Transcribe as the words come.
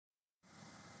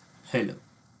Hello,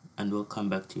 and welcome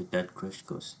back to your Dart Crash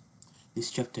course. This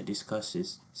chapter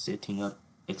discusses setting up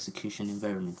execution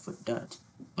environment for Dart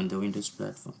on the Windows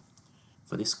platform.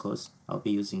 For this course, I'll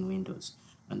be using Windows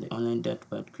and the online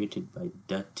Dartpad created by the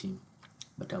Dart team,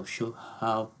 but I'll show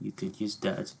how you could use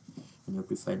Dart in your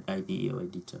preferred IDE or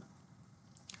editor.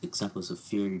 Examples of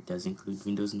field editors include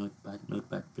Windows Notepad,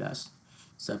 Notepad+,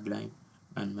 Sublime,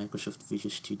 and Microsoft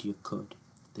Visual Studio Code.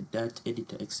 The Dart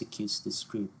editor executes the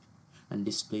script and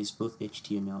displays both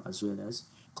HTML as well as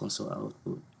console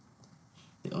output.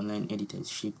 The online editor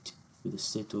is shipped with a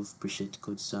set of preset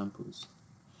code samples.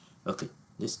 Okay,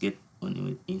 let's get on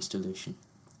with installation.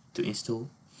 To install,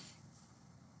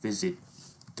 visit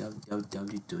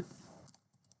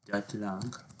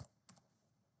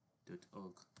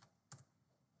www.dartlang.org.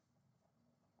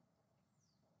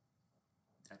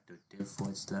 That.dev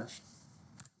forward slash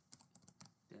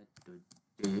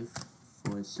that.dev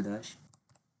forward slash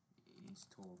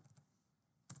install.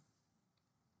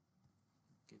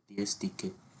 Get the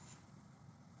SDK.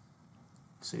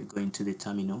 So you go into the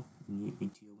terminal,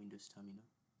 into your Windows terminal,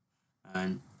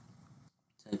 and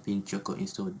type in choco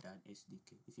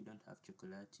install.sdk. If you don't have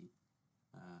Chocolati,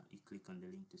 you click on the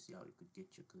link to see how you could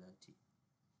get Chocolati.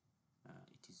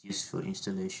 It is used for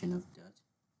installation of that.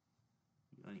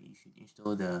 You should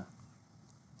install the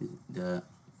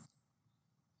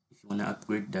if you want to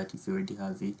upgrade that, if you already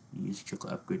have it, you use choco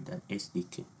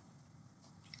upgrade.sdk.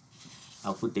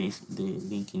 I'll put the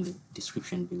link in the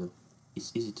description below.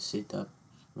 It's easy to set up.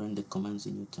 Run the commands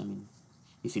in your terminal.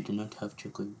 If you do not have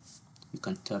choco, you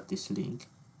can tap this link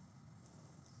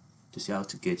to see how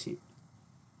to get it.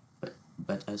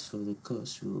 But as for the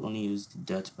course, we'll only use the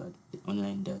Dartpad, the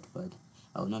online Dartpad.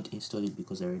 I will not install it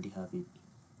because I already have it.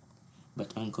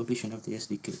 But on completion of the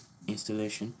SDK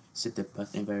installation, set the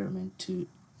path environment to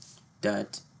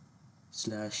dart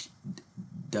slash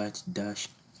dart dash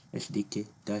SDK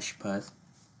dash path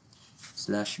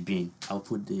slash bin. I'll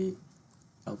put the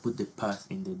path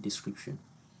in the description.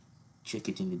 Check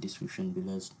it in the description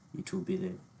below. It will be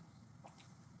there.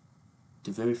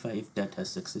 To verify if Dart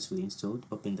has successfully installed,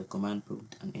 open the command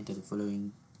prompt and enter the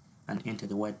following and enter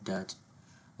the word Dart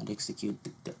and execute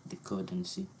the code and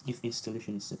see. If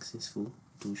installation is successful,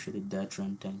 it will show the Dart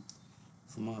runtime.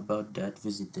 For more about Dart,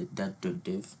 visit the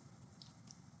dart.dev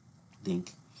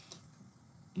link.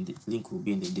 The link will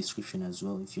be in the description as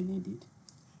well if you need it.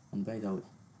 And by the way,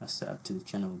 a sub to the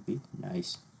channel would be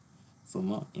nice. For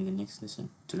more in the next lesson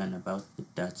to learn about the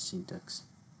Dart syntax.